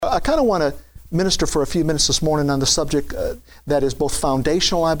I kind of want to minister for a few minutes this morning on the subject that is both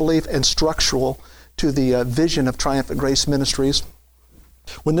foundational, I believe, and structural to the vision of Triumphant Grace Ministries.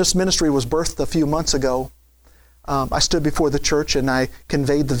 When this ministry was birthed a few months ago, I stood before the church and I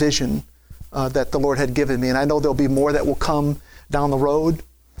conveyed the vision that the Lord had given me. And I know there'll be more that will come down the road.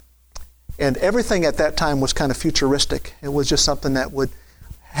 And everything at that time was kind of futuristic. It was just something that would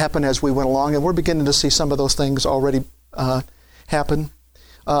happen as we went along. And we're beginning to see some of those things already happen.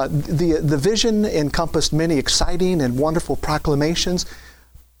 The vision encompassed many exciting and wonderful proclamations.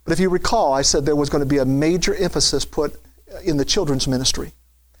 But if you recall, I said there was going to be a major emphasis put in the children's ministry.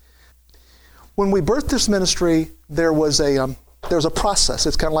 When we birthed this ministry, there was a process.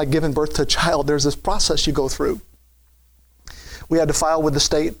 It's kind of like giving birth to a child. There's this process you go through. We had to file with the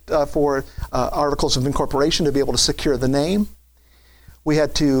state for articles of incorporation to be able to secure the name. We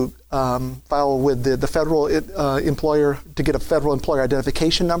had to file with the federal employer to get a federal employer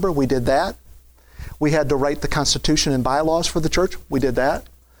identification number. We did that. We had to write the constitution and bylaws for the church. We did that.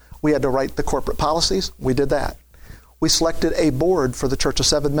 We had to write the corporate policies. We did that. We selected a board for the church, a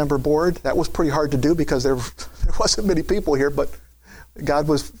 7-member board. That was pretty hard to do because there wasn't many people here, but God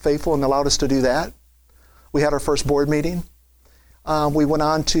was faithful and allowed us to do that. We had our first board meeting. We went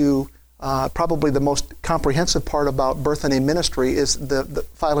on to probably the most comprehensive part about birthing a ministry is the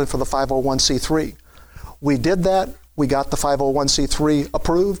filing for the 501c3. We did that. We got the 501c3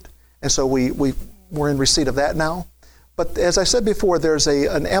 approved, and so we're in receipt of that now. But as I said before, there's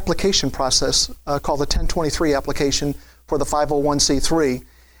an application process called the 1023 application for the 501c3.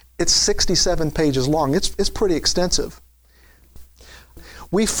 It's 67 pages long. It's pretty extensive.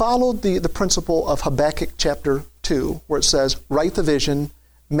 We followed the principle of Habakkuk chapter 2, where it says, write the vision,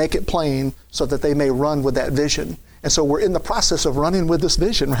 make it plain, so that they may run with that vision. And so we're in the process of running with this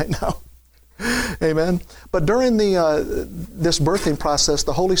vision right now. Amen. But during this birthing process,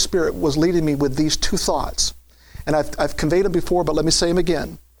 the Holy Spirit was leading me with these two thoughts. And I've conveyed them before, but let me say them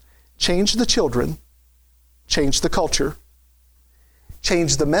again. Change the children, change the culture,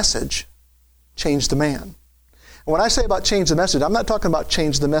 change the message, change the man. And when I say about change the message, I'm not talking about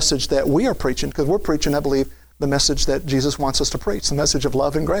change the message that we are preaching, because we're preaching, I believe, the message that Jesus wants us to preach, the message of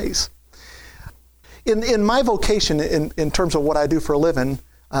love and grace. In my vocation, in terms of what I do for a living,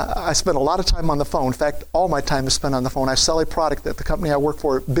 I spend a lot of time on the phone. In fact, all my time is spent on the phone. I sell a product that the company I work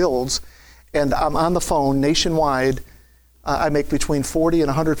for builds, and I'm on the phone nationwide. I make between 40 and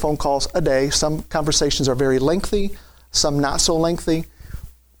 100 phone calls a day. Some conversations are very lengthy, some not so lengthy,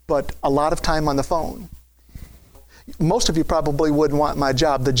 but a lot of time on the phone. Most of you probably wouldn't want my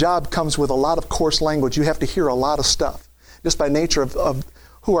job. The job comes with a lot of coarse language. You have to hear a lot of stuff. Just by nature of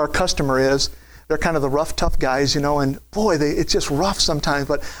who our customer is, they're kind of the rough, tough guys, and boy, it's just rough sometimes.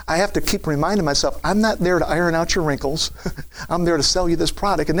 But I have to keep reminding myself, I'm not there to iron out your wrinkles. I'm there to sell you this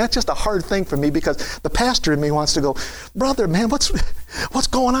product. And that's just a hard thing for me, because the pastor in me wants to go, brother, man, what's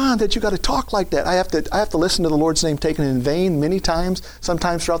going on that you got to talk like that? I have to listen to the Lord's name taken in vain many times,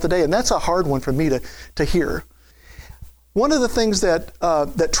 sometimes throughout the day. And that's a hard one for me to hear. One of the things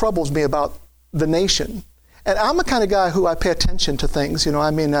that troubles me about the nation, and I'm the kind of guy who I pay attention to things,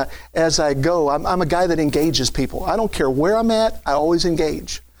 as I go. I'm a guy that engages people. I don't care where I'm at, I always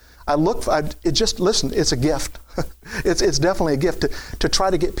engage. Listen, it's a gift. It's definitely a gift to try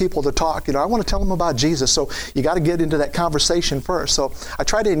to get people to talk. I want to tell them about Jesus, so you got to get into that conversation first. So I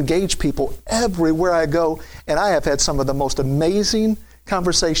try to engage people everywhere I go, and I have had some of the most amazing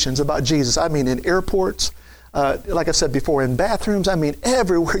conversations about Jesus. In airports, like I said before, in bathrooms,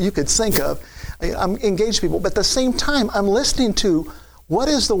 everywhere you could think of. I'm engaged people, but at the same time, I'm listening to what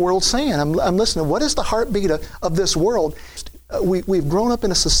is the world saying. I'm listening. What is the heartbeat of this world? We've grown up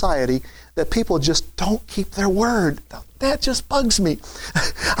in a society that people just don't keep their word. That just bugs me.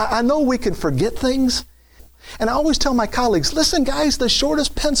 I know we can forget things, and I always tell my colleagues, listen, guys, the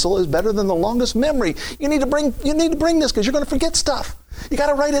shortest pencil is better than the longest memory. You need to bring this because you're going to forget stuff. You got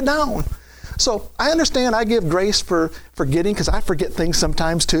to write it down. So I understand I give grace for forgetting, because I forget things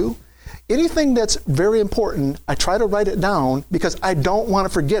sometimes too. Anything that's very important, I try to write it down because I don't want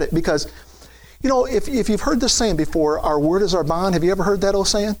to forget it. Because, if you've heard this saying before, our word is our bond. Have you ever heard that old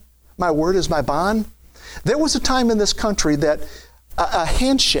saying? My word is my bond. There was a time in this country that a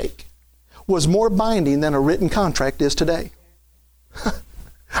handshake was more binding than a written contract is today.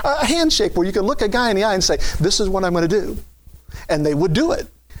 A handshake where you can look a guy in the eye and say, this is what I'm going to do. And they would do it.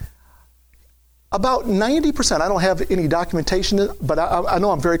 About 90%, I don't have any documentation, but I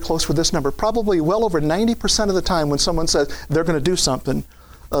know I'm very close with this number. Probably well over 90% of the time when someone says they're going to do something,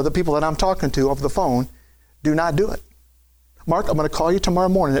 the people that I'm talking to over the phone do not do it. Mark, I'm going to call you tomorrow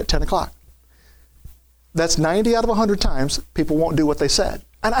morning at 10 o'clock. That's 90 out of 100 times people won't do what they said.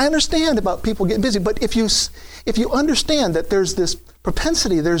 And I understand about people getting busy, but if you understand that there's this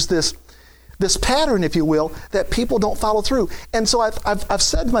propensity, there's this pattern, if you will, that people don't follow through. And so I've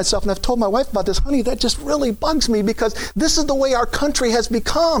said to myself, and I've told my wife about this, honey, that just really bugs me because this is the way our country has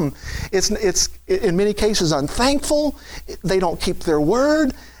become. It's in many cases unthankful. They don't keep their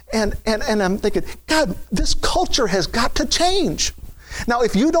word. And I'm thinking, God, this culture has got to change. Now,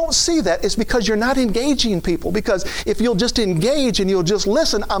 if you don't see that, it's because you're not engaging people. Because if you'll just engage and you'll just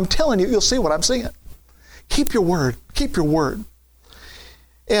listen, I'm telling you, you'll see what I'm seeing. Keep your word. Keep your word.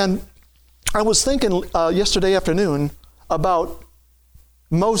 And I was thinking yesterday afternoon about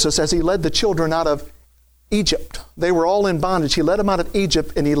Moses as he led the children out of Egypt. They were all in bondage. He led them out of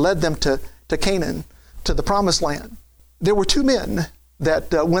Egypt and he led them to Canaan, to the promised land. There were two men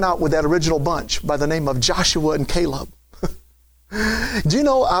that went out with that original bunch by the name of Joshua and Caleb. Do you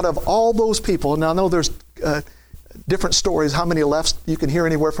know out of all those people, now I know there's different stories, how many left? You can hear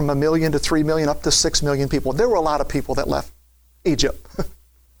anywhere from 1 million to 3 million up to 6 million people. There were a lot of people that left Egypt.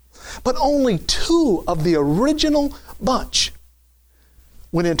 But only 2 of the original bunch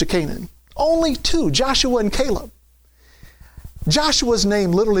went into Canaan. Only 2, Joshua and Caleb. Joshua's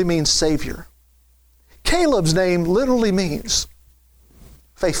name literally means Savior. Caleb's name literally means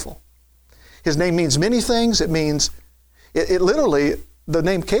faithful. His name means many things. It means, it literally, the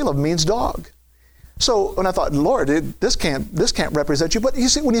name Caleb means dog. So when I thought, Lord, this can't represent you. But you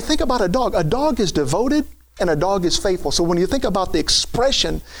see, when you think about a dog is devoted and a dog is faithful. So when you think about the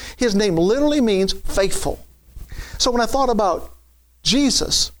expression, his name literally means faithful. So when I thought about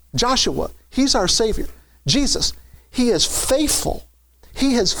Jesus, Joshua, he's our Savior. Jesus, he is faithful.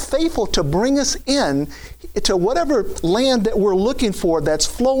 He is faithful to bring us in to whatever land that we're looking for that's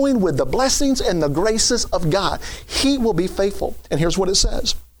flowing with the blessings and the graces of God. He will be faithful. And here's what it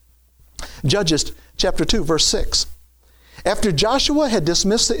says. Judges chapter 2, verse 6. After Joshua had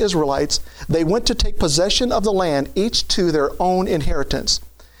dismissed the Israelites, they went to take possession of the land, each to their own inheritance.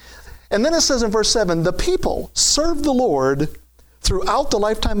 And then it says in verse 7, the people served the Lord throughout the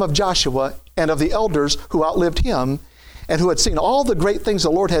lifetime of Joshua and of the elders who outlived him and who had seen all the great things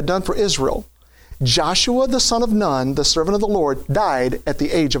the Lord had done for Israel. Joshua, the son of Nun, the servant of the Lord, died at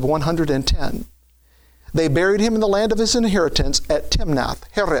the age of 110. They buried him in the land of his inheritance at Timnath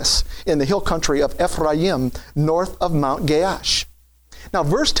Heres in the hill country of Ephraim, north of Mount Gaash. Now,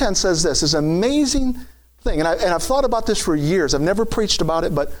 verse 10 says this, is an amazing thing, and I've thought about this for years. I've never preached about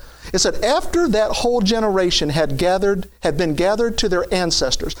it, but it said, after that whole generation had been gathered to their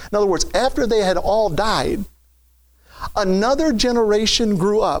ancestors, in other words, after they had all died, another generation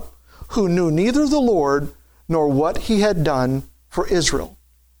grew up who knew neither the Lord nor what he had done for Israel.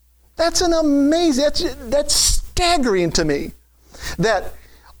 That's an amazing, that's staggering to me. That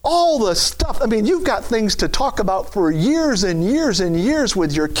all the stuff, I mean, you've got things to talk about for years and years and years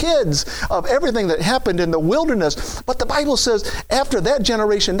with your kids of everything that happened in the wilderness. But the Bible says after that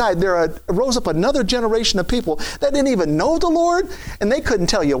generation died, there rose up another generation of people that didn't even know the Lord, and they couldn't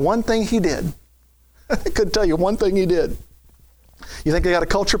tell you one thing he did. They couldn't tell you one thing he did. You think they got a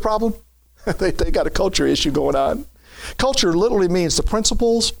culture problem? They got a culture issue going on. Culture literally means the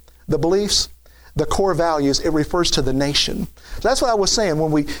principles, the beliefs, the core values. It refers to the nation. So that's what I was saying.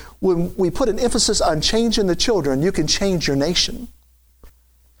 When we put an emphasis on changing the children, you can change your nation.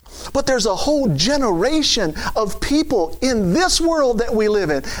 But there's a whole generation of people in this world that we live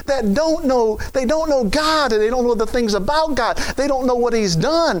in that don't know God, and they don't know the things about God. They don't know what he's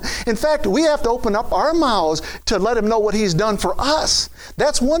done. In fact, we have to open up our mouths to let him know what he's done for us.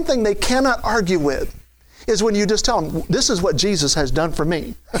 That's one thing they cannot argue with, is when you just tell them, this is what Jesus has done for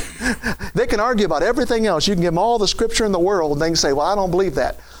me. They can argue about everything else. You can give them all the scripture in the world, and they can say, well, I don't believe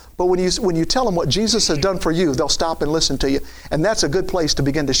that. But when you tell them what Jesus has done for you, they'll stop and listen to you. And that's a good place to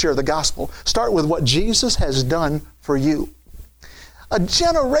begin to share the gospel. Start with what Jesus has done for you. A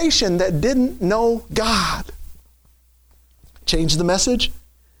generation that didn't know God. Change the message,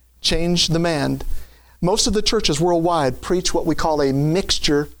 change the man. Most of the churches worldwide preach what we call a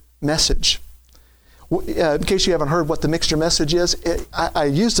mixture message. In case you haven't heard what the mixture message is, I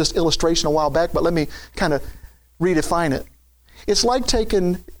used this illustration a while back, but let me kind of redefine it. It's like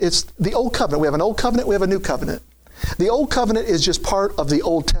it's the Old Covenant. We have an Old Covenant, we have a New Covenant. The Old Covenant is just part of the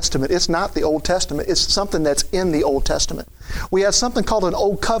Old Testament. It's not the Old Testament. It's something that's in the Old Testament. We have something called an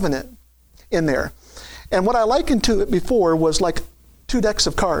Old Covenant in there. And what I likened to it before was like 2 decks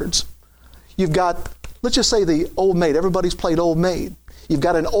of cards. You've got, let's just say the Old Maid. Everybody's played Old Maid. You've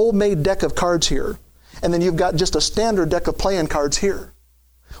got an Old Maid deck of cards here. And then you've got just a standard deck of playing cards here.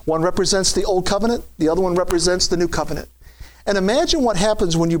 One represents the Old Covenant. The other one represents the New Covenant. And imagine what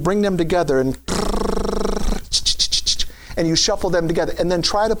happens when you bring them together and and you shuffle them together and then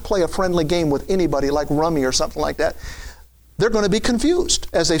try to play a friendly game with anybody like rummy or something like that, they're going to be confused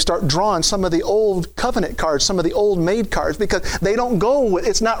as they start drawing some of the old covenant cards, some of the old maid cards, because they don't go with,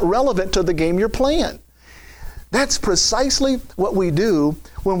 it's not relevant to the game you're playing. That's precisely what we do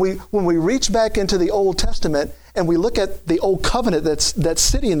when we reach back into the Old Testament and we look at the old covenant that's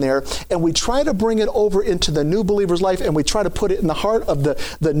sitting there, and we try to bring it over into the new believer's life, and we try to put it in the heart of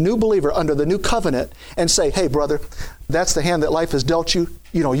the new believer under the new covenant and say, hey, brother, that's the hand that life has dealt you.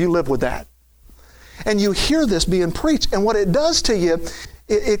 You know, you live with that. And you hear this being preached, and what it does to you,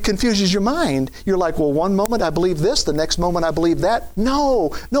 it confuses your mind. You're like, well, one moment I believe this, the next moment I believe that.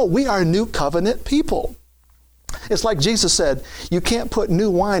 No, we are new covenant people. It's like Jesus said, you can't put new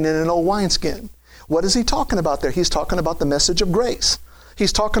wine in an old wineskin. What is he talking about there? He's talking about the message of grace.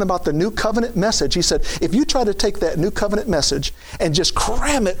 He's talking about the new covenant message. He said, if you try to take that new covenant message and just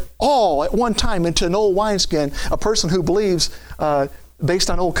cram it all at one time into an old wineskin, a person who believes based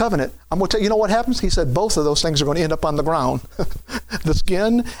on old covenant, I'm going to tell you, you know what happens? He said both of those things are going to end up on the ground, the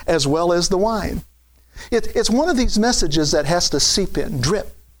skin as well as the wine. It's one of these messages that has to seep in,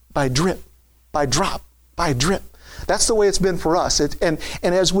 drip by drip, by drop, by drip. That's the way it's been for us. And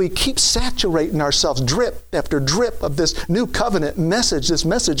as we keep saturating ourselves, drip after drip of this new covenant message, this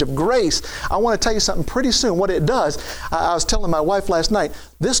message of grace, I want to tell you something pretty soon. What it does, I was telling my wife last night,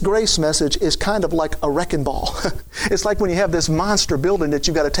 this grace message is kind of like a wrecking ball. It's like when you have this monster building that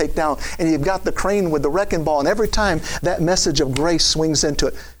you've got to take down, and you've got the crane with the wrecking ball, and every time that message of grace swings into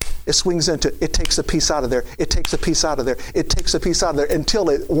it, it takes a piece out of there, it takes a piece out of there, it takes a piece out of there,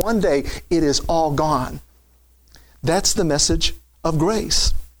 until one day it is all gone. That's the message of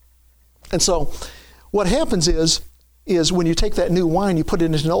grace. And so what happens is when you take that new wine, you put it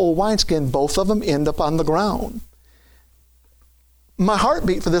into an old wineskin, both of them end up on the ground. My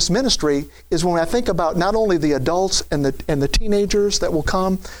heartbeat for this ministry is when I think about not only the adults and the teenagers that will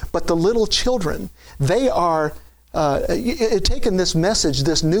come, but the little children. They are taking this message,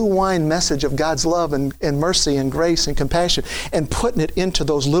 this new wine message of God's love and mercy and grace and compassion, and putting it into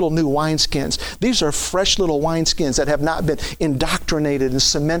those little new wineskins. These are fresh little wineskins that have not been indoctrinated and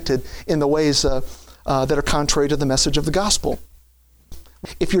cemented in the ways that are contrary to the message of the gospel.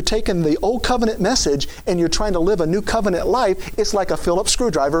 If you're taking the old covenant message and you're trying to live a new covenant life, it's like a Phillips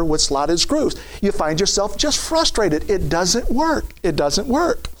screwdriver with slotted screws. You find yourself just frustrated. It doesn't work. It doesn't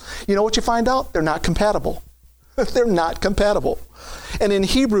work. You know what you find out? They're not compatible. They're not compatible. And in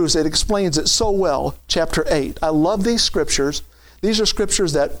Hebrews, it explains it so well, chapter 8. I love these scriptures. These are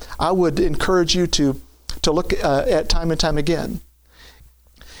scriptures that I would encourage you to look at time and time again.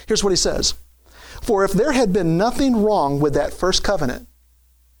 Here's what he says. For if there had been nothing wrong with that first covenant,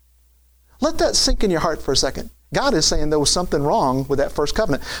 let that sink in your heart for a second. God is saying there was something wrong with that first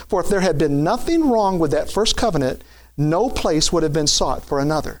covenant. For if there had been nothing wrong with that first covenant, no place would have been sought for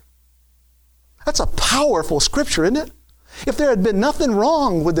another. That's a powerful scripture, isn't it? If there had been nothing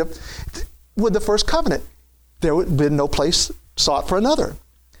wrong with the first covenant, there would have been no place sought for another.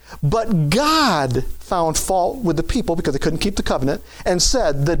 But God found fault with the people because they couldn't keep the covenant, and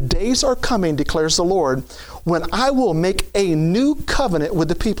said, the days are coming, declares the Lord, when I will make a new covenant with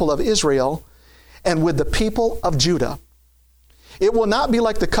the people of Israel and with the people of Judah. It will not be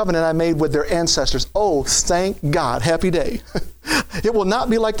like the covenant I made with their ancestors. Oh, thank God. Happy day. It will not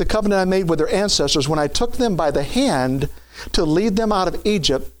be like the covenant I made with their ancestors when I took them by the hand to lead them out of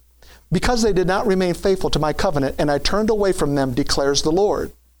Egypt, because they did not remain faithful to my covenant, and I turned away from them, declares the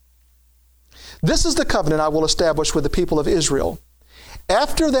Lord. This is the covenant I will establish with the people of Israel.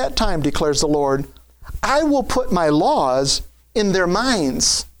 After that time, declares the Lord, I will put my laws in their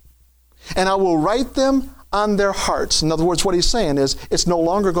minds, and I will write them on their hearts. In other words, what he's saying is it's no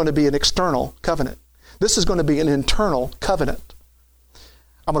longer going to be an external covenant. This is going to be an internal covenant.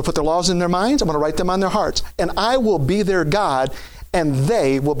 I'm going to put their laws in their minds. I'm going to write them on their hearts. And I will be their God, and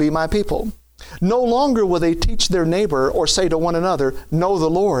they will be my people. No longer will they teach their neighbor or say to one another, know the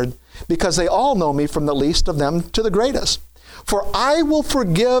Lord, because they all know me, from the least of them to the greatest. For I will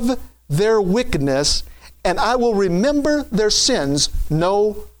forgive their wickedness, and I will remember their sins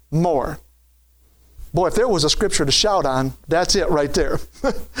no more. Boy, if there was a scripture to shout on, that's it right there.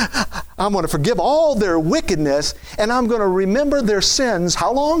 I'm going to forgive all their wickedness, and I'm going to remember their sins.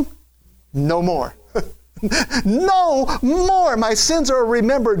 How long? No more. No more. My sins are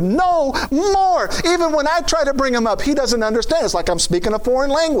remembered no more. Even when I try to bring him up, he doesn't understand. It's like I'm speaking a foreign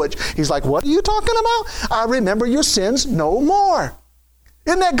language. He's like, what are you talking about? I remember your sins no more.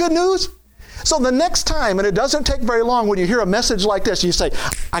 Isn't that good news? So the next time, and it doesn't take very long when you hear a message like this, you say,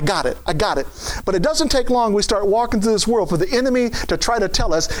 I got it. But it doesn't take long, we start walking through this world for the enemy to try to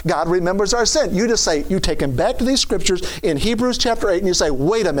tell us God remembers our sin. You just say, you take him back to these scriptures in Hebrews chapter 8, and you say,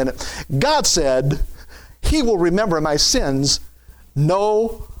 wait a minute. God said, he will remember my sins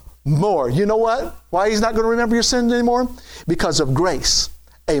no more. You know what? Why he's not going to remember your sins anymore? Because of grace,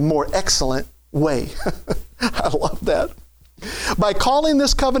 a more excellent way. I love that. By calling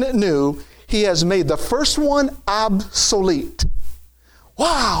this covenant new, he has made the first one obsolete.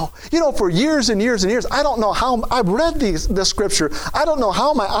 Wow. You know, for years and years and years, I don't know how, I've read this scripture. I don't know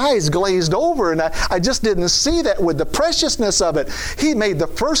how my eyes glazed over, and I just didn't see that with the preciousness of it. He made the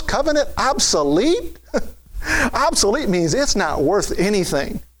first covenant obsolete. Obsolete means it's not worth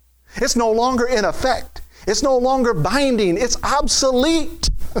anything. It's no longer in effect. It's no longer binding. It's obsolete.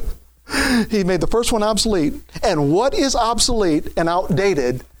 He made the first one obsolete. And what is obsolete and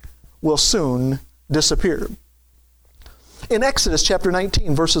outdated will soon disappear. In Exodus chapter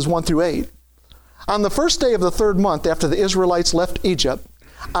 19, verses 1 through 8, on the first day of the third month after the Israelites left Egypt,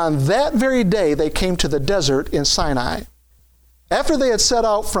 on that very day they came to the desert in Sinai. After they had set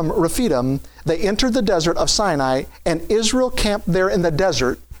out from Rephidim, they entered the desert of Sinai, and Israel camped there in the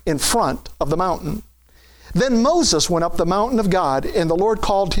desert in front of the mountain. Then Moses went up the mountain of God, and the Lord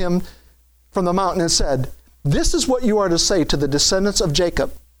called him from the mountain and said, "This is what you are to say to the descendants of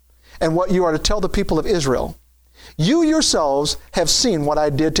Jacob, and what you are to tell the people of Israel. You yourselves have seen what I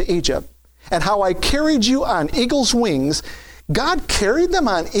did to Egypt, and how I carried you on eagle's wings." God carried them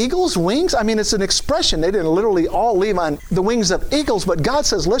on eagle's wings? I mean, it's an expression. They didn't literally all leave on the wings of eagles, but God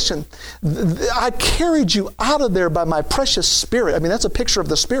says, listen, I carried you out of there by my precious Spirit. I mean, that's a picture of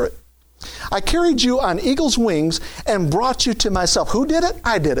the Spirit. I carried you on eagle's wings and brought you to myself. Who did it?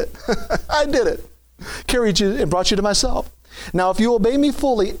 I did it. I did it. Carried you and brought you to myself. Now, if you obey me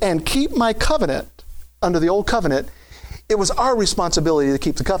fully and keep my covenant under the old covenant, it was our responsibility to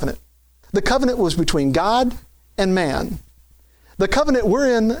keep the covenant. The covenant was between God and man. The covenant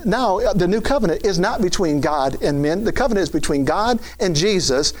we're in now, the new covenant, is not between God and men. The covenant is between God and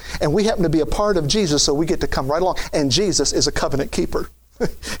Jesus, and we happen to be a part of Jesus, so we get to come right along. And Jesus is a covenant keeper.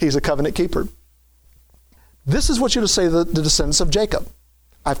 He's a covenant keeper. This is what you're to say to the descendants of Jacob.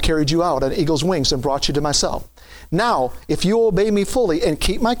 I've carried you out on eagle's wings and brought you to myself. Now, if you obey me fully and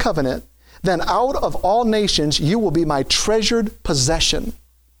keep my covenant, then out of all nations you will be my treasured possession.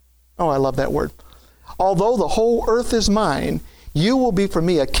 Oh, I love that word. Although the whole earth is mine, you will be for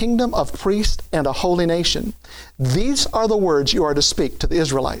me a kingdom of priests and a holy nation. These are the words you are to speak to the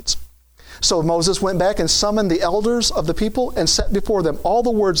Israelites. So Moses went back and summoned the elders of the people and set before them all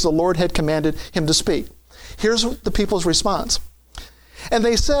the words the Lord had commanded him to speak. Here's the people's response. And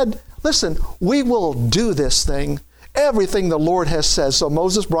they said, listen, we will do this thing, everything the Lord has said. So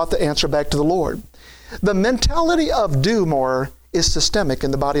Moses brought the answer back to the Lord. The mentality of do more is systemic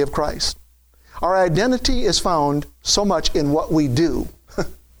in the body of Christ. Our identity is found so much in what we do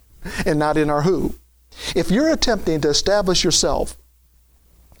and not in our who. If you're attempting to establish yourself,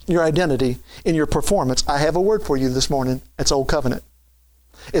 your identity in your performance, I have a word for you this morning. It's Old Covenant.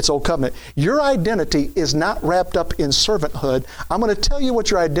 It's Old Covenant. Your identity is not wrapped up in servanthood. I'm going to tell you what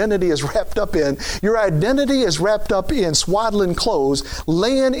your identity is wrapped up in. Your identity is wrapped up in swaddling clothes,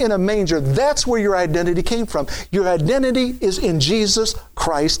 laying in a manger. That's where your identity came from. Your identity is in Jesus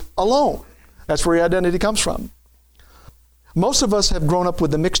Christ alone. That's where your identity comes from. Most of us have grown up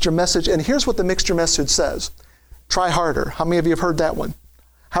with the mixture message, and here's what the mixture message says. Try harder. How many of you have heard that one?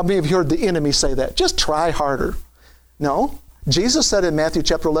 How many of you heard the enemy say that? Just try harder. No. Jesus said in Matthew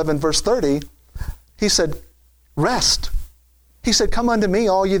chapter 11, verse 30, he said, rest. He said, come unto me,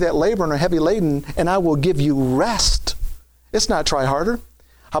 all ye that labor and are heavy laden, and I will give you rest. It's not try harder.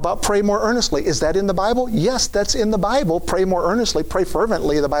 How about pray more earnestly? Is that in the Bible? Yes, that's in the Bible. Pray more earnestly, pray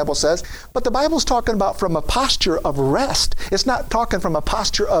fervently, the Bible says. But the Bible's talking about from a posture of rest. It's not talking from a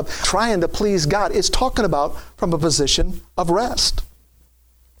posture of trying to please God. It's talking about from a position of rest.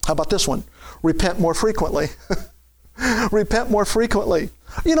 How about this one? Repent more frequently. Repent more frequently.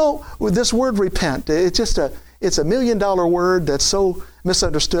 You know, with this word repent, it's a $1 million word that's so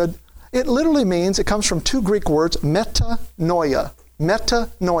misunderstood. It literally means, it comes from two Greek words, metanoia.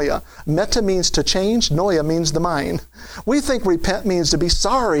 Metanoia. Meta means to change. Noia means the mind. We think repent means to be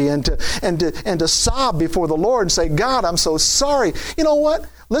sorry and to sob before the Lord and say, God, I'm so sorry. You know what?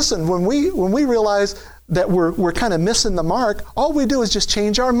 Listen, when we realize that we're kind of missing the mark, all we do is just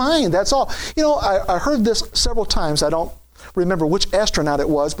change our mind. That's all. You know, I heard this several times. I don't remember which astronaut it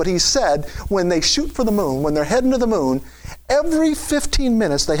was, but he said when they shoot for the moon, when they're heading to the moon, every 15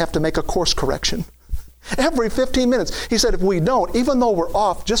 minutes they have to make a course correction. Every 15 minutes. He said, if we don't, even though we're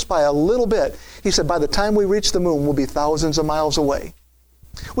off just by a little bit, he said, by the time we reach the moon, we'll be thousands of miles away.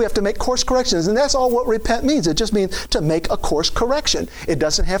 We have to make course corrections, and that's all what repent means. It just means to make a course correction. It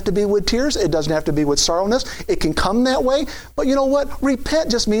doesn't have to be with tears. It doesn't have to be with sorrowness. It can come that way, but you know what?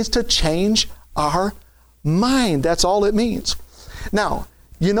 Repent just means to change our mind. That's all it means. Now,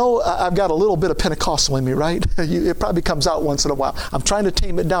 you know, I've got a little bit of Pentecostal in me, right? It probably comes out once in a while. I'm trying to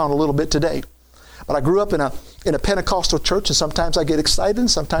tame it down a little bit today. But I grew up in a Pentecostal church, and sometimes I get excited, and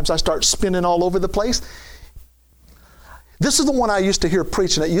sometimes I start spinning all over the place. This is the one I used to hear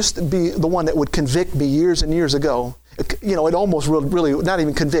preaching. It used to be the one that would convict me years and years ago. You know, it almost really, not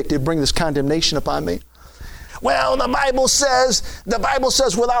even convict, it'd bring this condemnation upon me. Well, the Bible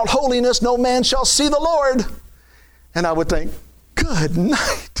says, without holiness no man shall see the Lord. And I would think, good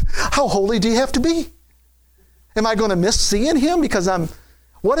night. How holy do you have to be? Am I going to miss seeing him because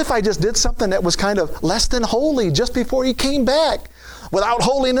what if I just did something that was kind of less than holy just before he came back? Without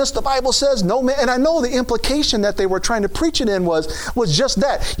holiness, the Bible says, no man, and I know the implication that they were trying to preach it in was just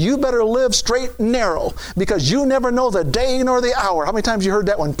that. You better live straight and narrow because you never know the day nor the hour. How many times you heard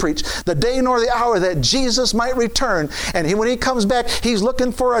that one preached? The day nor the hour that Jesus might return. And when he comes back, he's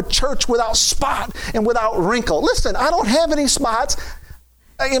looking for a church without spot and without wrinkle. Listen, I don't have any spots.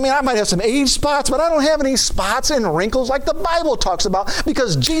 I mean, I might have some age spots, but I don't have any spots and wrinkles like the Bible talks about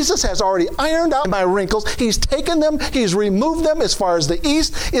because Jesus has already ironed out my wrinkles. He's taken them. He's removed them as far as the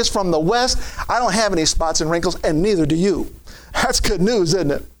east is from the west. I don't have any spots and wrinkles, and neither do you. That's good news, isn't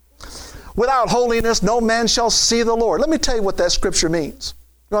it? Without holiness, no man shall see the Lord. Let me tell you what that scripture means.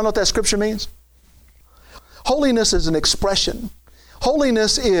 You want to know what that scripture means? Holiness is an expression.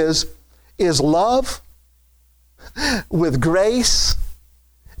 Holiness is love with grace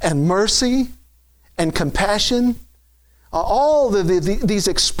and mercy and compassion. All these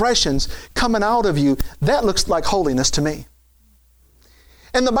expressions coming out of you, that looks like holiness to me.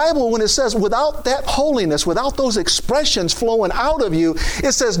 And the Bible, when it says without that holiness, without those expressions flowing out of you,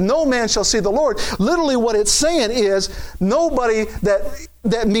 it says no man shall see the Lord. Literally what it's saying is nobody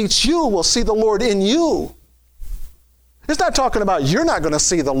that meets you will see the Lord in you. It's not talking about you're not going to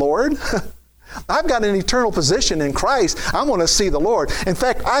see the Lord. I've got an eternal position in Christ. I'm going to see the Lord. In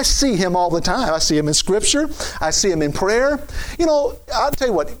fact, I see him all the time. I see him in Scripture. I see him in prayer. You know, I'll tell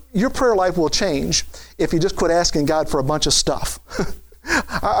you what, your prayer life will change if you just quit asking God for a bunch of stuff.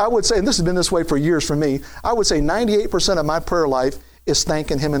 I would say, and this has been this way for years for me, I would say 98% of my prayer life is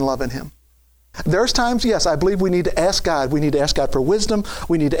thanking him and loving him. There's times, yes, I believe we need to ask God. We need to ask God for wisdom.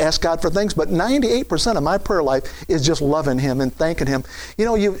 We need to ask God for things. But 98% of my prayer life is just loving him and thanking him. You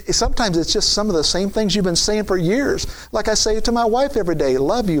know, sometimes it's just some of the same things you've been saying for years. Like I say to my wife every day,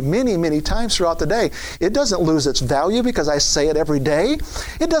 love you many, many times throughout the day. It doesn't lose its value because I say it every day.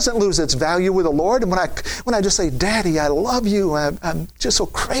 It doesn't lose its value with the Lord. And when I just say, Daddy, I love you. I'm just so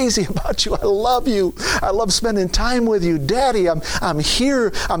crazy about you. I love you. I love spending time with you. Daddy, I'm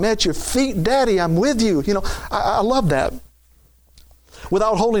here. I'm at your feet. Daddy, I'm with you. You know, I love that.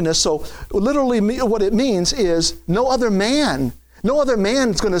 Without holiness, so literally what it means is no other man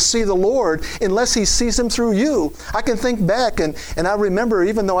is going to see the Lord unless he sees him through you. I can think back and I remember,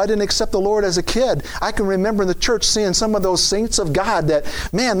 even though I didn't accept the Lord as a kid, I can remember in the church seeing some of those saints of God that,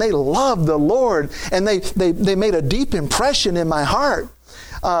 man, they loved the Lord and they made a deep impression in my heart.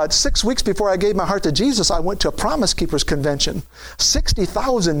 6 weeks before I gave my heart to Jesus, I went to a Promise Keepers convention.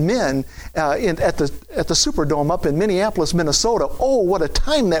 60,000 men at the Superdome up in Minneapolis, Minnesota. Oh, what a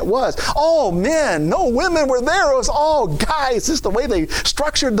time that was. All men, no women were there. It was all guys. Just the way they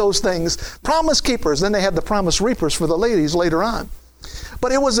structured those things. Promise Keepers. Then they had the Promise Reapers for the ladies later on.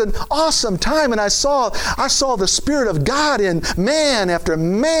 But it was an awesome time, and I saw the Spirit of God in man after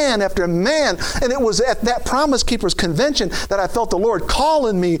man after man. And it was at that Promise Keepers convention that I felt the Lord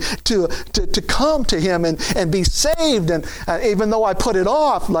calling me to come to him and be saved. And even though I put it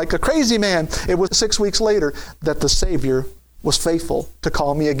off like a crazy man, it was 6 weeks later that the Savior was faithful to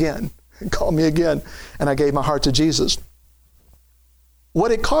call me again. And I gave my heart to Jesus.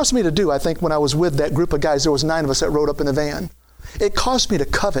 What it caused me to do, I think, when I was with that group of guys, there was 9 of us that rode up in the van. It caused me to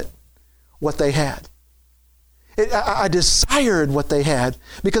covet what they had. I desired what they had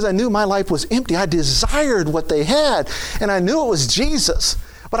because I knew my life was empty. I desired what they had, and I knew it was Jesus.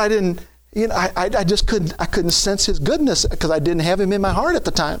 But I didn't, I just couldn't sense his goodness because I didn't have him in my heart at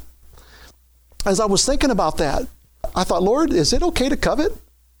the time. As I was thinking about that, I thought, Lord, is it okay to covet?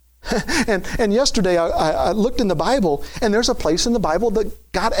 and yesterday I looked in the Bible, and there's a place in the Bible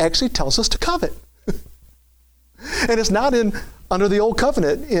that God actually tells us to covet. And it's not under the old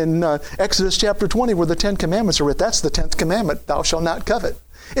covenant in Exodus chapter 20 where the 10 commandments are written. That's the 10th commandment, thou shalt not covet.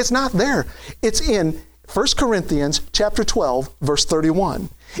 It's not there. It's in 1 Corinthians chapter 12, verse 31.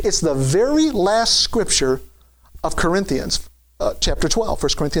 It's the very last scripture of Corinthians, chapter 12, 1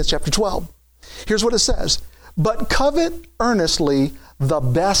 Corinthians chapter 12. Here's what it says. But covet earnestly the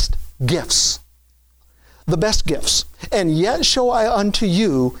best gifts. The best gifts. And yet show I unto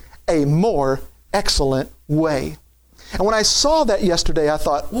you a more excellent way. And when I saw that yesterday, I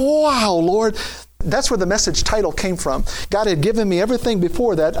thought, wow, Lord, that's where the message title came from. God had given me everything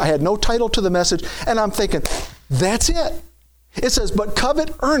before that. I had no title to the message. And I'm thinking, that's it. It says, but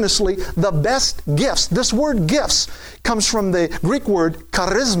covet earnestly the best gifts. This word gifts comes from the Greek word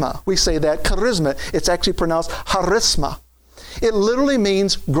charisma. We say that, charisma. It's actually pronounced charisma. It literally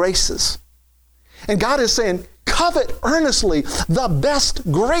means graces. And God is saying, covet earnestly the best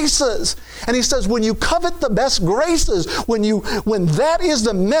graces. And he says, when you covet the best graces, when that is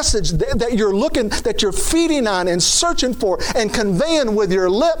the message that you're looking, that you're feeding on and searching for and conveying with your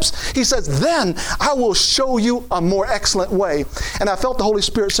lips, he says, then I will show you a more excellent way. And I felt the Holy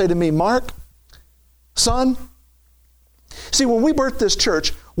Spirit say to me, Mark, son, see, when we birthed this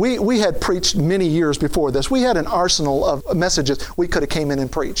church, we had preached many years before this. We had an arsenal of messages we could have came in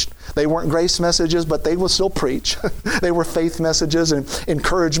and preached. They weren't grace messages, but they would still preach. They were faith messages and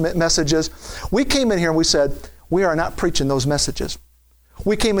encouragement messages. We came in here and we said, we are not preaching those messages.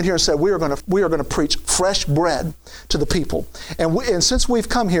 We came in here and said, we are going to preach fresh bread to the people. And since we've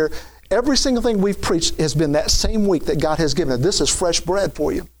come here, every single thing we've preached has been that same week that God has given us. This is fresh bread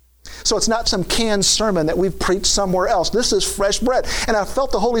for you. So it's not some canned sermon that we've preached somewhere else. This is fresh bread. And I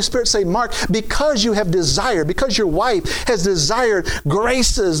felt the Holy Spirit say, Mark, because you have desired, because your wife has desired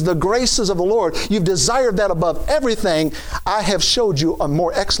graces, the graces of the Lord, you've desired that above everything, I have showed you a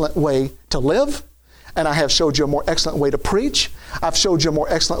more excellent way to live, and I have showed you a more excellent way to preach. I've showed you a more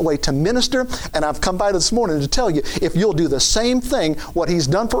excellent way to minister, and I've come by this morning to tell you, if you'll do the same thing, what He's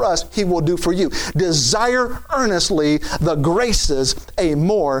done for us, He will do for you. Desire earnestly the graces, a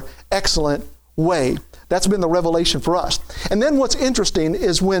more excellent way. That's been the revelation for us. And then what's interesting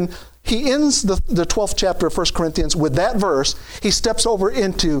is when he ends the 12th chapter of 1 Corinthians with that verse, he steps over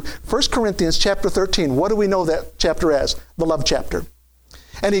into 1 Corinthians chapter 13. What do we know that chapter as? The love chapter.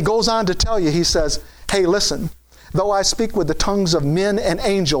 And he goes on to tell you, he says, hey, listen, though I speak with the tongues of men and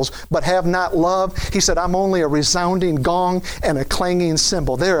angels, but have not love, he said, I'm only a resounding gong and a clanging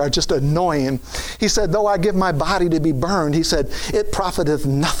cymbal. They are just annoying. He said, though I give my body to be burned, he said, it profiteth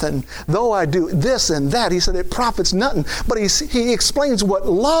nothing. Though I do this and that, he said, it profits nothing. But he explains what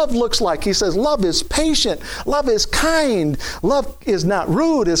love looks like. He says, love is patient. Love is kind. Love is not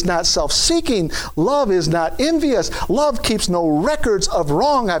rude. Is not self-seeking. Love is not envious. Love keeps no records of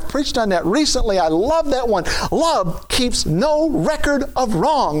wrong. I've preached on that recently. I love that one. Love keeps no record of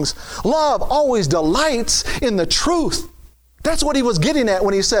wrongs. Love always delights in the truth. That's what he was getting at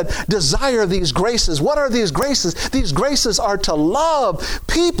when he said, desire these graces. What are these graces? These graces are to love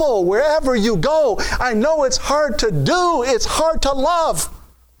people wherever you go. I know it's hard to do. It's hard to love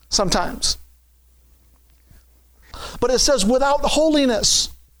sometimes. But it says, without holiness,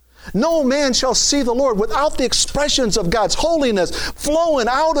 no man shall see the Lord. Without the expressions of God's holiness flowing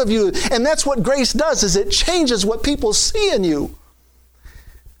out of you. And that's what grace does, is it changes what people see in you.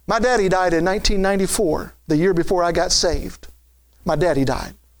 My daddy died in 1994, the year before I got saved. My daddy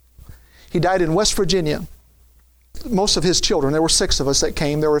died. He died in West Virginia. Most of his children, there were 6 of us that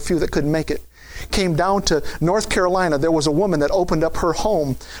came. There were a few that couldn't make it. Came down to North Carolina. There was a woman that opened up her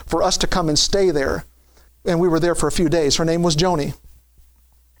home for us to come and stay there. And we were there for a few days. Her name was Joni.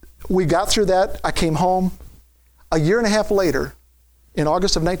 We got through that. I came home. A year and a half later, in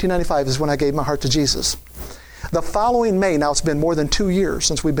August of 1995, is when I gave my heart to Jesus. The following May, now it's been more than 2 years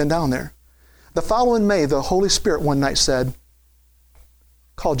since we've been down there. The following May, the Holy Spirit one night said,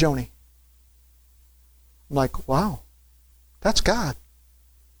 call Joni. I'm like, wow, that's God.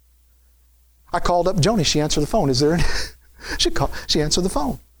 I called up Joni. She answered the phone. Is there any? She answered the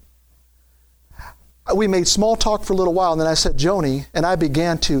phone. We made small talk for a little while, and then I said, Joni, and I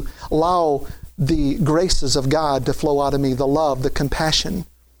began to allow the graces of God to flow out of me, the love, the compassion,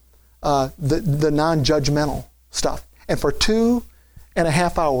 the non-judgmental stuff. And for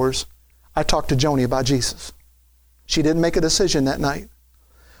 2.5 hours, I talked to Joni about Jesus. She didn't make a decision that night.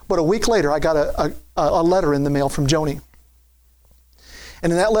 But a week later, I got a letter in the mail from Joni.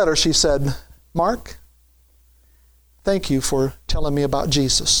 And in that letter, she said, Mark, thank you for telling me about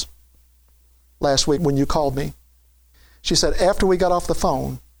Jesus last week when you called me. She said, after we got off the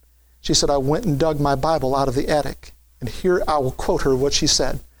phone, she said, I went and dug my Bible out of the attic. And here I will quote her what she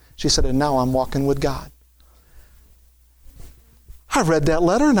said. She said, and now I'm walking with God. I read that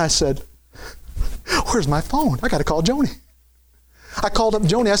letter and I said, where's my phone? I got to call Joni. I called up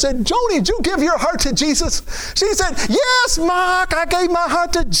Joni. I said, Joni, did you give your heart to Jesus? She said, yes, Mark, I gave my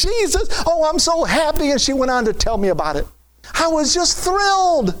heart to Jesus. Oh, I'm so happy. And she went on to tell me about it. I was just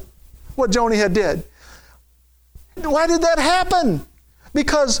thrilled what Joni had did. Why did that happen?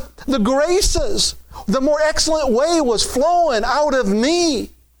 Because the graces, the more excellent way was flowing out of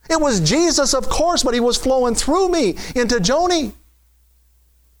me. It was Jesus, of course, but he was flowing through me into Joni.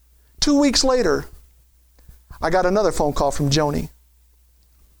 2 weeks later, I got another phone call from Joni.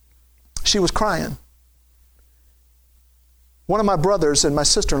 She was crying. One of my brothers and my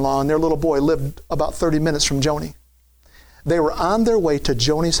sister-in-law and their little boy lived about 30 minutes from Joni. They were on their way to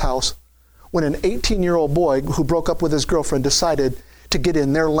Joni's house when an 18-year-old boy who broke up with his girlfriend decided to get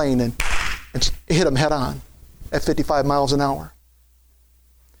in their lane and hit him head on at 55 miles an hour.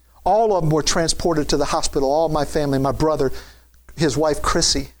 All of them were transported to the hospital, all of my family, my brother, his wife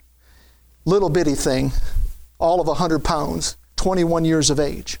Chrissy, little bitty thing, all of 100 pounds, 21 years of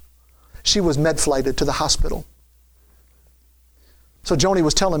age. She was med-flighted to the hospital. So Joni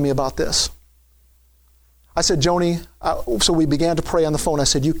was telling me about this. I said, Joni, so we began to pray on the phone. I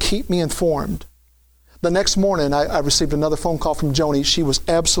said, you keep me informed. The next morning, I received another phone call from Joni. She was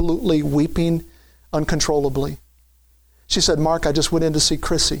absolutely weeping uncontrollably. She said, Mark, I just went in to see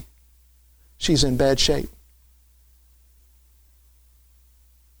Chrissy. She's in bad shape.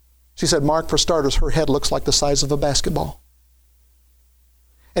 She said, Mark, for starters, her head looks like the size of a basketball.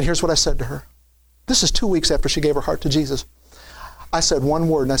 And here's what I said to her. This is 2 weeks after she gave her heart to Jesus. I said one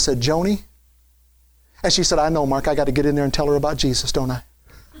word, and I said, Joni. And she said, I know, Mark, I got to get in there and tell her about Jesus, don't I?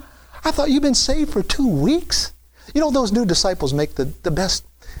 I thought, you've been saved for 2 weeks? You know, those new disciples make the best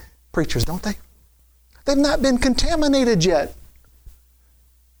preachers, don't they? They've not been contaminated yet.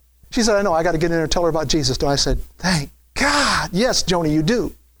 She said, I know, I got to get in there and tell her about Jesus, don't I? I said, thank God. Yes, Joni, you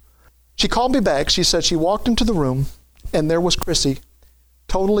do. She called me back. She said she walked into the room, and there was Chrissy,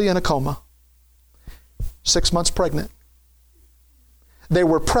 totally in a coma, 6 months pregnant. They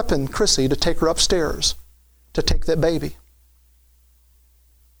were prepping Chrissy to take her upstairs to take that baby.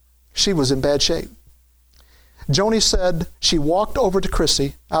 She was in bad shape. Joni said she walked over to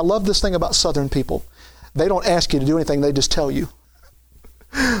Chrissy. I love this thing about Southern people. They don't ask you to do anything, they just tell you.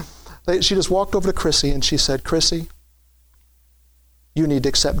 She just walked over to Chrissy and she said, Chrissy, you need to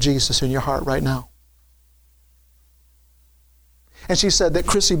accept Jesus in your heart right now. And she said that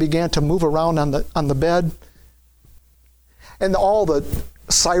Chrissy began to move around on the bed, and all the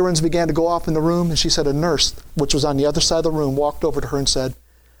sirens began to go off in the room. And she said a nurse, which was on the other side of the room, walked over to her and said,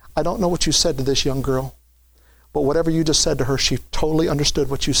 I don't know what you said to this young girl, but whatever you just said to her, she totally understood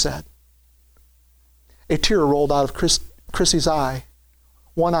what you said. A tear rolled out of Chrissy's eye,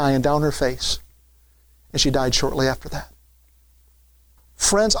 one eye, and down her face, and she died shortly after that.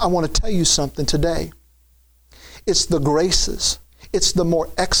 Friends, I want to tell you something today. It's the graces. It's the more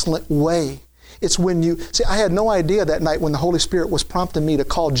excellent way. It's when you... See, I had no idea that night when the Holy Spirit was prompting me to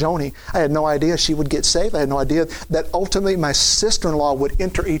call Joni. I had no idea she would get saved. I had no idea that ultimately my sister-in-law would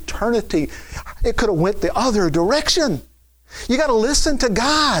enter eternity. It could have went the other direction. You got to listen to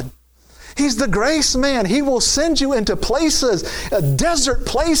God. He's the grace man. He will send you into places, desert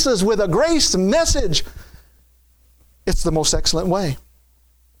places with a grace message. It's the most excellent way.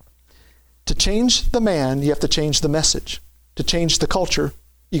 To change the man, you have to change the message. To change the culture,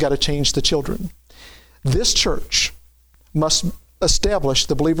 you got to change the children. This church must establish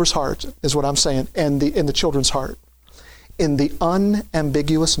the believer's heart, is what I'm saying, and in the children's heart, in the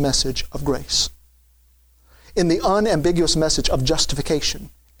unambiguous message of grace, in the unambiguous message of justification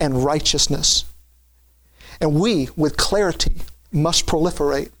and righteousness. And we, with clarity, must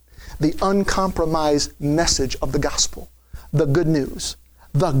proliferate the uncompromised message of the gospel, the good news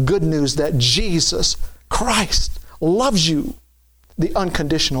that Jesus Christ loves you, the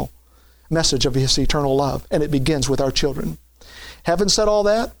unconditional message of His eternal love, and it begins with our children. Having said all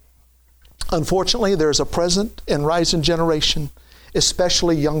that, unfortunately, there's a present and rising generation,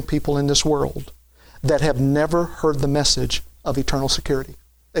 especially young people in this world, that have never heard the message of eternal security.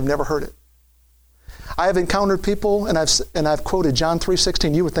 They've never heard it. I have encountered people, and I've quoted John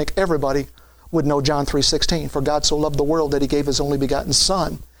 3:16. You would think everybody would know John 3:16. For God so loved the world that He gave His only begotten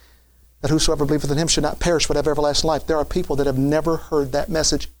Son, that whosoever believeth in Him should not perish but have everlasting life. There are people that have never heard that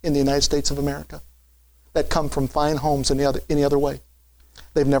message in the United States of America, that come from fine homes any other way.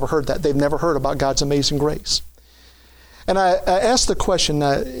 They've never heard that. They've never heard about God's amazing grace. And I asked the question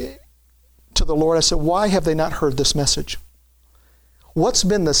to the Lord. I said, why have they not heard this message? I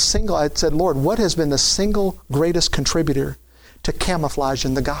said, Lord, what has been the single greatest contributor to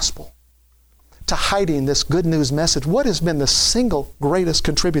camouflaging the gospel, to hiding this good news message? What has been the single greatest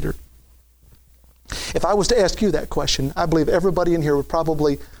contributor? If I was to ask you that question, I believe everybody in here would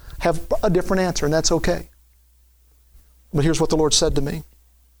probably have a different answer, and that's okay. But here's what the Lord said to me.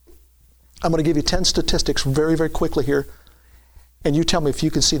 I'm going to give you 10 statistics very, very quickly here, and you tell me if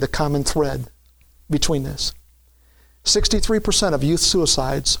you can see the common thread between this. 63% of youth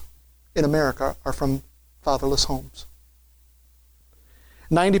suicides in America are from fatherless homes.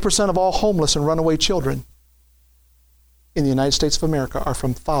 90% of all homeless and runaway children in the United States of America are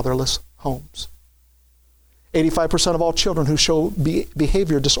from fatherless homes. 85% of all children who show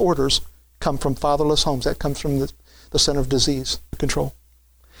behavior disorders come from fatherless homes. That comes from the Center of Disease Control.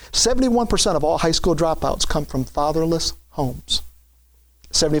 71% of all high school dropouts come from fatherless homes.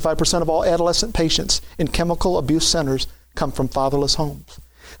 75% of all adolescent patients in chemical abuse centers come from fatherless homes.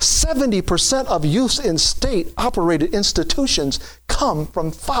 70% of youth in state-operated institutions come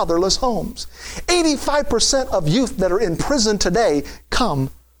from fatherless homes. 85% of youth that are in prison today come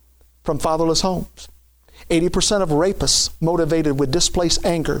from fatherless homes. 80% of rapists motivated with displaced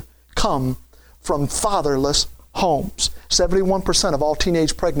anger come from fatherless homes. 71% of all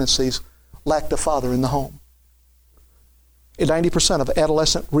teenage pregnancies lacked a father in the home. 90% of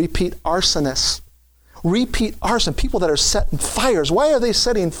adolescent repeat arsonists. Repeat arson, people that are setting fires. Why are they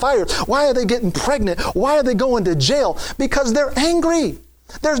setting fires? Why are they getting pregnant? Why are they going to jail? Because they're angry.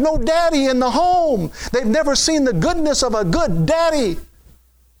 There's no daddy in the home. They've never seen the goodness of a good daddy.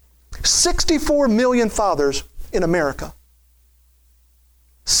 64 million fathers in America.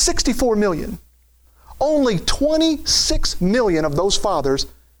 64 million. Only 26 million of those fathers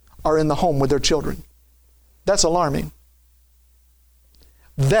are in the home with their children. That's alarming.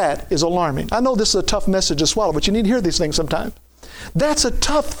 That is alarming. I know this is a tough message to swallow, but you need to hear these things sometimes. That's a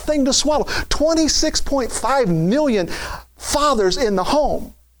tough thing to swallow. 26.5 million fathers in the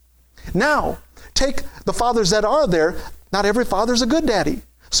home. Now, take the fathers that are there. Not every father is a good daddy.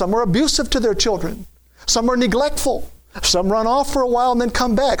 Some are abusive to their children. Some are neglectful. Some run off for a while and then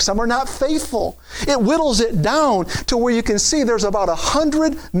come back. Some are not faithful. It whittles it down to where you can see there's about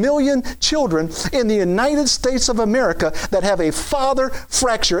 100 million children in the United States of America that have a father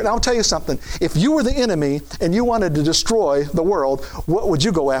fracture. And I'll tell you something. If you were the enemy and you wanted to destroy the world, what would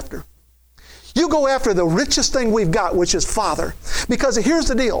you go after? You go after the richest thing we've got, which is father. Because here's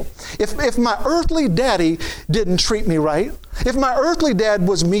the deal. If my earthly daddy didn't treat me right, if my earthly dad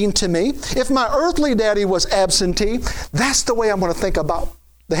was mean to me, if my earthly daddy was absentee, that's the way I'm going to think about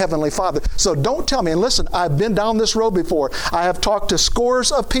the Heavenly Father. So don't tell me, and listen, I've been down this road before. I have talked to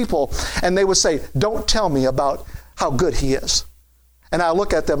scores of people, and they would say, don't tell me about how good He is. And I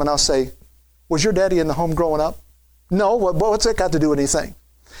look at them and I'll say, was your daddy in the home growing up? No, what's that got to do with anything?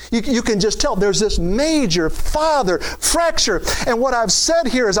 You can just tell there's this major father fracture. And what I've said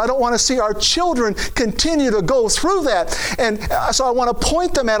here is I don't want to see our children continue to go through that. And so I want to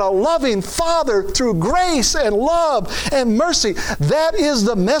point them at a loving Father through grace and love and mercy. That is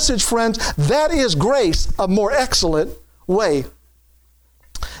the message, friends. That is grace, a more excellent way.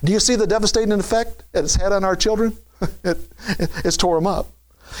 Do you see the devastating effect that it's had on our children? It's tore them up.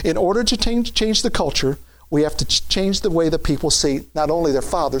 In order to change the culture, we have to change the way that people see not only their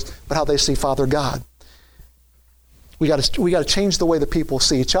fathers, but how they see Father God. We got to change the way that people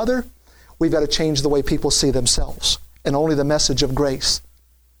see each other. We've got to change the way people see themselves. And only the message of grace,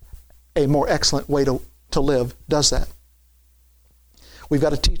 a more excellent way to live, does that. We've got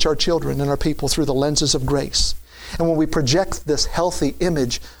to teach our children and our people through the lenses of grace. And when we project this healthy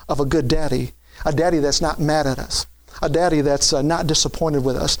image of a good daddy, a daddy that's not mad at us, a daddy that's not disappointed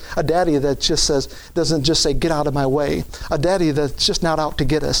with us. A daddy that doesn't just say, get out of my way. A daddy that's just not out to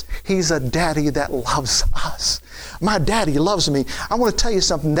get us. He's a daddy that loves us. My daddy loves me. I want to tell you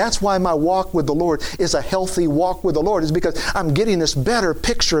something. That's why my walk with the Lord is a healthy walk with the Lord, is because I'm getting this better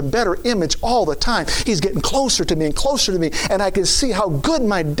picture and better image all the time. He's getting closer to me and closer to me, and I can see how good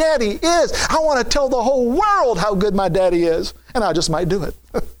my daddy is. I want to tell the whole world how good my daddy is, and I just might do it.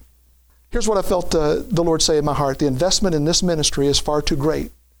 Here's what I felt the Lord say in my heart. The investment in this ministry is far too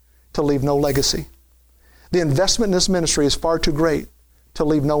great to leave no legacy. The investment in this ministry is far too great to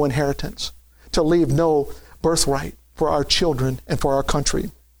leave no inheritance, to leave no birthright for our children and for our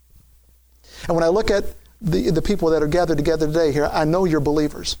country. And when I look at the people that are gathered together today here, I know you're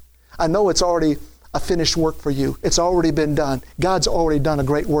believers. I know it's already a finished work for you. It's already been done. God's already done a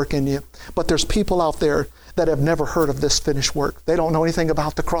great work in you. But there's people out there that have never heard of this finished work. They don't know anything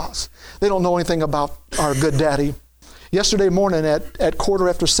about the cross. They don't know anything about our good daddy. Yesterday morning at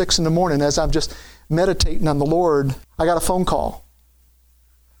 6:15 in the morning, as I'm just meditating on the Lord, I got a phone call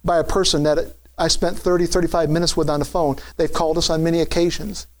by a person that I spent 35 minutes with on the phone. They've called us on many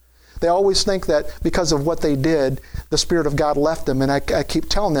occasions. They always think that because of what they did, the Spirit of God left them. And I keep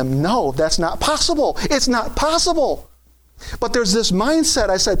telling them, no, that's not possible. It's not possible. But there's this mindset.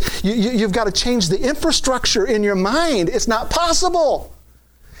 I said, you've got to change the infrastructure in your mind. It's not possible.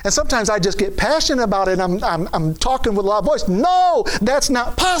 And sometimes I just get passionate about it. I'm talking with a loud voice. No, that's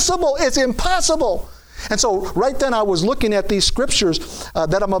not possible. It's impossible. And so right then I was looking at these scriptures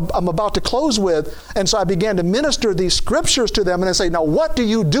that I'm about to close with. And so I began to minister these scriptures to them and I say, now what do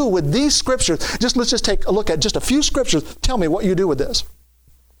you do with these scriptures? Let's just take a look at just a few scriptures. Tell me what you do with this.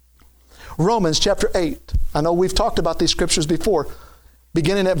 Romans chapter 8. I know we've talked about these scriptures before.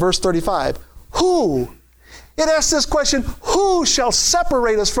 Beginning at verse 35. Who? It asks this question, who shall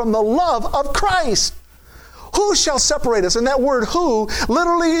separate us from the love of Christ? Who shall separate us? And that word who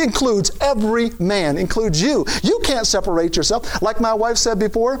literally includes every man, includes you. You can't separate yourself. Like my wife said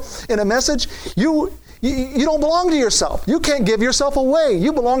before in a message, you don't belong to yourself. You can't give yourself away.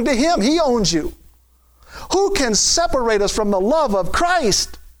 You belong to Him. He owns you. Who can separate us from the love of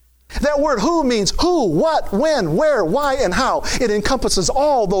Christ? That word who means who, what, when, where, why, and how. It encompasses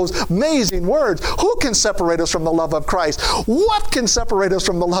all those amazing words. Who can separate us from the love of Christ? What can separate us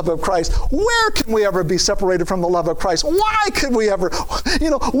from the love of Christ? Where can we ever be separated from the love of Christ? Why could we ever?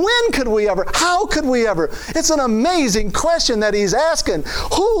 When could we ever? How could we ever? It's an amazing question that he's asking.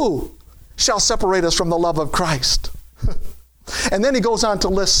 Who shall separate us from the love of Christ? And then he goes on to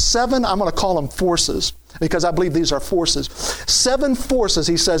list 7, I'm going to call them forces, because I believe these are forces. 7 forces,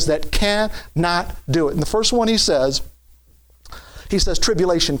 he says, that cannot do it. And the first one he says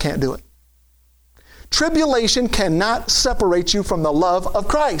tribulation can't do it. Tribulation cannot separate you from the love of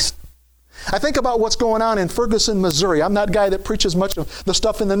Christ. I think about what's going on in Ferguson, Missouri. I'm not a guy that preaches much of the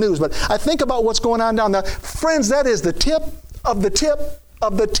stuff in the news, but I think about what's going on down there. Friends, that is the tip of the tip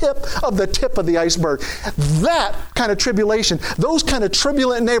of the tip of the tip of the iceberg. That kind of tribulation, those kind of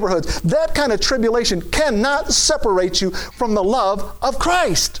turbulent neighborhoods, that kind of tribulation cannot separate you from the love of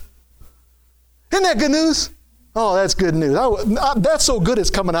Christ. Isn't that good news? Oh, that's good news. That's so good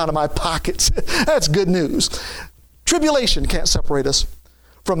it's coming out of my pockets. That's good news. Tribulation can't separate us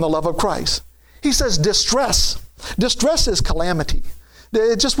from the love of Christ. He says distress. Distress is calamity.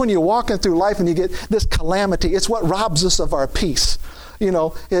 Just when you're walking through life and you get this calamity, it's what robs us of our peace.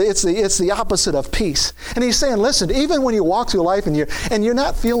 It's the opposite of peace. And he's saying, listen, even when you walk through life and you're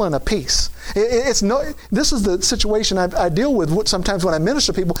not feeling a peace, this is the situation I deal with sometimes when I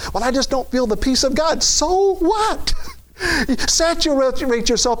minister to people. Well, I just don't feel the peace of God. So what? Saturate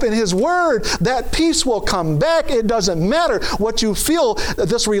yourself in His Word. That peace will come back. It doesn't matter what you feel.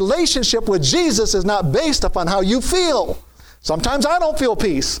 This relationship with Jesus is not based upon how you feel. Sometimes I don't feel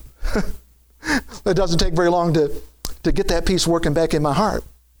peace. It doesn't take very long to get that peace working back in my heart.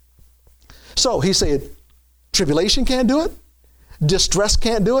 So he said, tribulation can't do it. Distress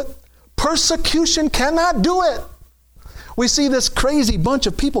can't do it. Persecution cannot do it. We see this crazy bunch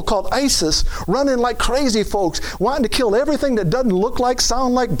of people called ISIS running like crazy folks, wanting to kill everything that doesn't look like,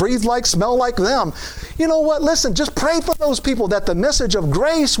 sound like, breathe like, smell like them. You know what? Listen, just pray for those people that the message of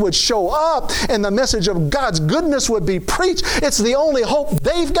grace would show up and the message of God's goodness would be preached. It's the only hope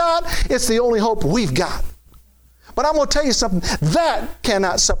they've got. It's the only hope we've got. But I'm going to tell you something. That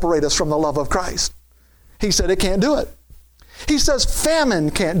cannot separate us from the love of Christ. He said it can't do it. He says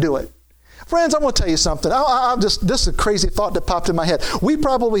famine can't do it. Friends, I'm going to tell you something. This is a crazy thought that popped in my head. We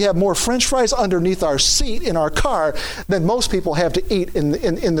probably have more French fries underneath our seat in our car than most people have to eat in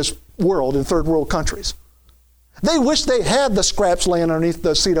this world, in third world countries. They wish they had the scraps laying underneath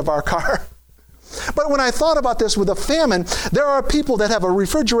the seat of our car. But when I thought about this with a famine, there are people that have a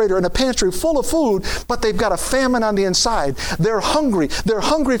refrigerator and a pantry full of food, but they've got a famine on the inside. They're hungry. They're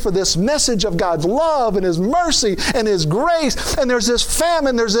hungry for this message of God's love and His mercy and His grace. And there's this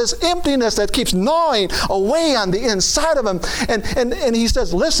famine, there's this emptiness that keeps gnawing away on the inside of them. And he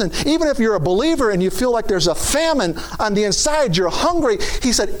says, listen, even if you're a believer and you feel like there's a famine on the inside, you're hungry,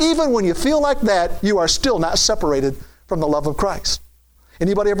 he said, even when you feel like that, you are still not separated from the love of Christ.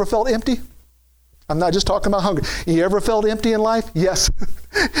 Anybody ever felt empty? I'm not just talking about hunger. You ever felt empty in life? Yes.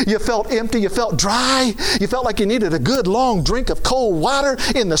 You felt empty. You felt dry. You felt like you needed a good long drink of cold water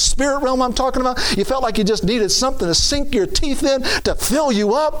in the spirit realm I'm talking about. You felt like you just needed something to sink your teeth in to fill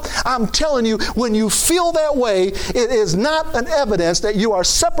you up. I'm telling you, when you feel that way, it is not an evidence that you are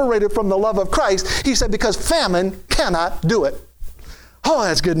separated from the love of Christ. He said, because famine cannot do it. Oh,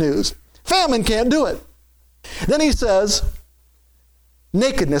 that's good news. Famine can't do it. Then he says,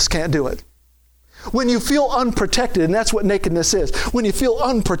 nakedness can't do it. When you feel unprotected, and that's what nakedness is, when you feel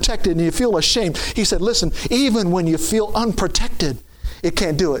unprotected and you feel ashamed, he said, listen, even when you feel unprotected, it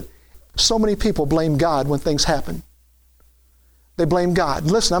can't do it. So many people blame God when things happen. They blame God.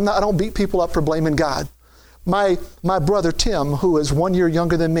 Listen, I don't beat people up for blaming God. My brother Tim, who is 1 year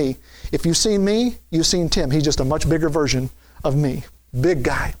younger than me, if you've seen me, you've seen Tim. He's just a much bigger version of me. Big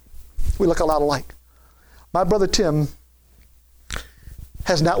guy. We look a lot alike. My brother Tim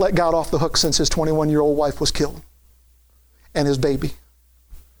has not let God off the hook since his 21-year-old wife was killed and his baby.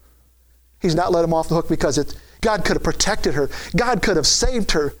 He's not let him off the hook because God could have protected her. God could have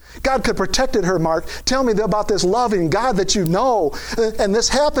saved her. God could have protected her, Mark. Tell me about this loving God that you know. And this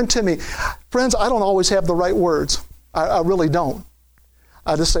happened to me. Friends, I don't always have the right words. I really don't.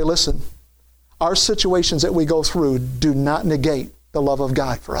 I just say, listen, our situations that we go through do not negate the love of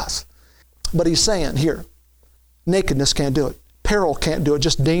God for us. But he's saying here, nakedness can't do it. Peril can't do it.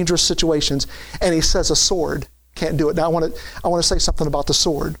 Just dangerous situations. And he says a sword can't do it. Now I want to say something about the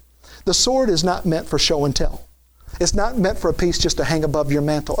sword. The sword is not meant for show and tell. It's not meant for a piece just to hang above your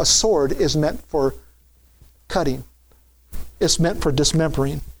mantle. A sword is meant for cutting. It's meant for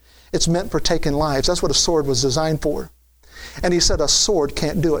dismembering. It's meant for taking lives. That's what a sword was designed for. And he said a sword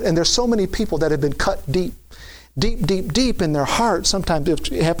can't do it. And there's so many people that have been cut deep in their heart. Sometimes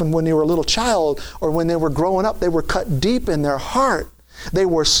it happened when they were a little child or when they were growing up. They were cut deep in their heart. They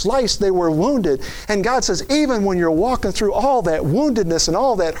were sliced, they were wounded. And God says, even when you're walking through all that woundedness and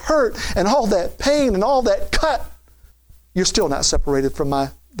all that hurt and all that pain and all that cut, you're still not separated from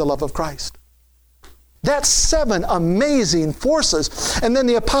the love of Christ. That's 7 amazing forces. And then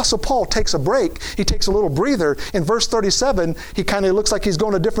the Apostle Paul takes a break. He takes a little breather. In verse 37, he kind of looks like he's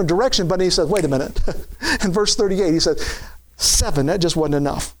going a different direction, but he says, wait a minute. In verse 38, he says, 7, that just wasn't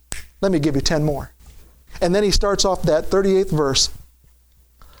enough. Let me give you 10 more. And then he starts off that 38th verse.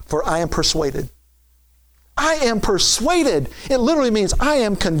 For I am persuaded. I am persuaded. It literally means I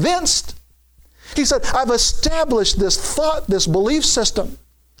am convinced. He said, I've established this thought, this belief system.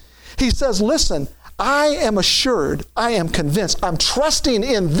 He says, listen, I am assured, I am convinced, I'm trusting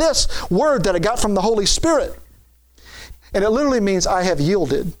in this word that I got from the Holy Spirit. And it literally means I have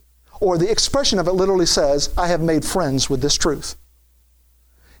yielded. Or the expression of it literally says, I have made friends with this truth.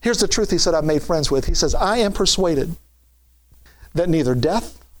 Here's the truth he said I've made friends with. He says, I am persuaded that neither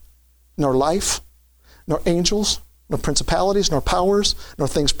death, nor life, nor angels, nor principalities, nor powers, nor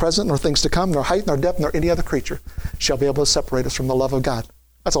things present, nor things to come, nor height, nor depth, nor any other creature shall be able to separate us from the love of God.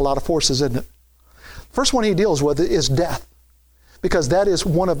 That's a lot of forces, isn't it? First one he deals with is death, because that is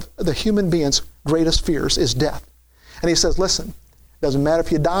one of the human being's greatest fears, is death. And he says, listen, doesn't matter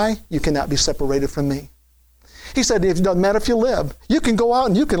if you die, you cannot be separated from me. He said, it doesn't matter if you live. You can go out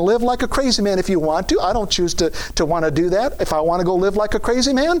and you can live like a crazy man if you want to. I don't choose to want to do that. If I want to go live like a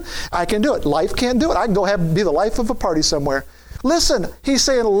crazy man, I can do it. Life can't do it. I can go be the life of a party somewhere. Listen, he's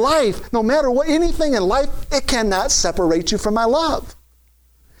saying life, no matter what, anything in life, it cannot separate you from my love.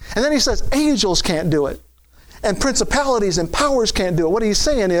 And then he says angels can't do it. And principalities and powers can't do it. What he's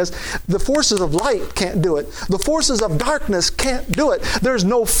saying is the forces of light can't do it. The forces of darkness can't do it. There's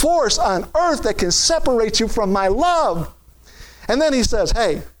no force on earth that can separate you from my love. And then he says,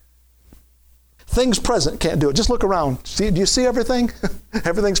 hey, things present can't do it. Just look around. Do you see everything?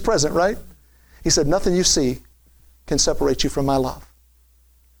 Everything's present, right? He said, nothing you see can separate you from my love.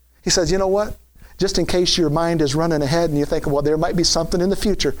 He says, you know what? Just in case your mind is running ahead and you think, well, there might be something in the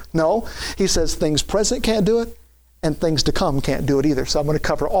future. No, he says things present can't do it and things to come can't do it either. So I'm going to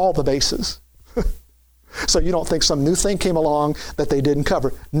cover all the bases. So you don't think some new thing came along that they didn't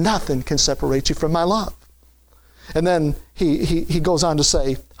cover. Nothing can separate you from my love. And then he goes on to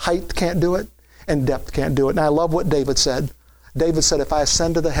say, height can't do it and depth can't do it. And I love what David said. David said, if I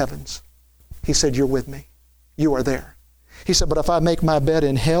ascend to the heavens, he said, you're with me. You are there. He said, but if I make my bed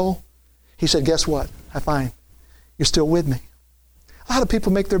in hell, he said, guess what? I find you're still with me. A lot of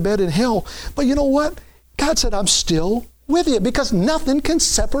people make their bed in hell, but you know what? God said, I'm still with you because nothing can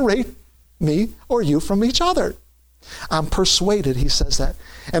separate me or you from each other. I'm persuaded, he says that.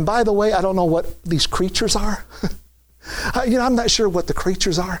 And by the way, I don't know what these creatures are. I'm not sure what the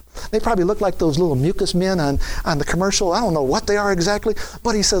creatures are. They probably look like those little mucus men on the commercial. I don't know what they are exactly.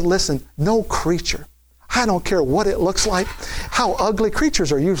 But he says, listen, no creature. I don't care what it looks like, how ugly.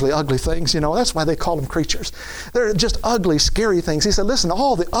 Creatures are usually ugly things, That's why they call them creatures. They're just ugly, scary things. He said, listen,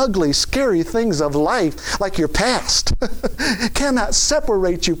 all the ugly, scary things of life, like your past, cannot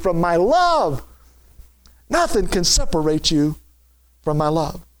separate you from my love. Nothing can separate you from my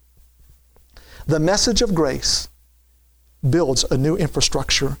love. The message of grace builds a new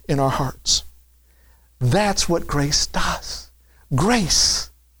infrastructure in our hearts. That's what grace does.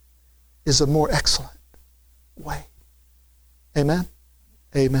 Grace is a more excellent way. Amen?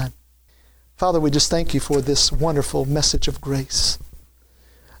 Amen. Father, we just thank you for this wonderful message of grace.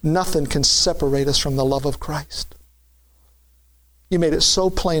 Nothing can separate us from the love of Christ. You made it so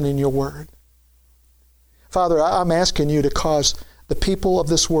plain in your word. Father, I'm asking you to cause the people of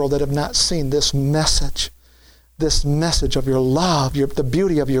this world that have not seen this message of your love, the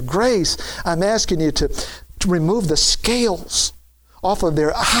beauty of your grace, I'm asking you to remove the scales off of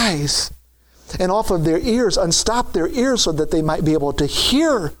their eyes and off of their ears, unstop their ears so that they might be able to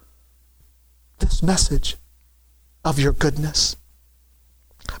hear this message of your goodness.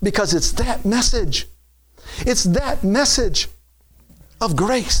 Because it's that message. It's that message of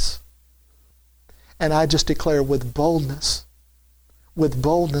grace. And I just declare with boldness,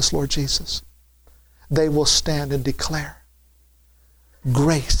 Lord Jesus, they will stand and declare,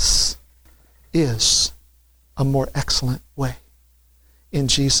 grace is a more excellent way. In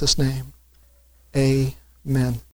Jesus' name, amen.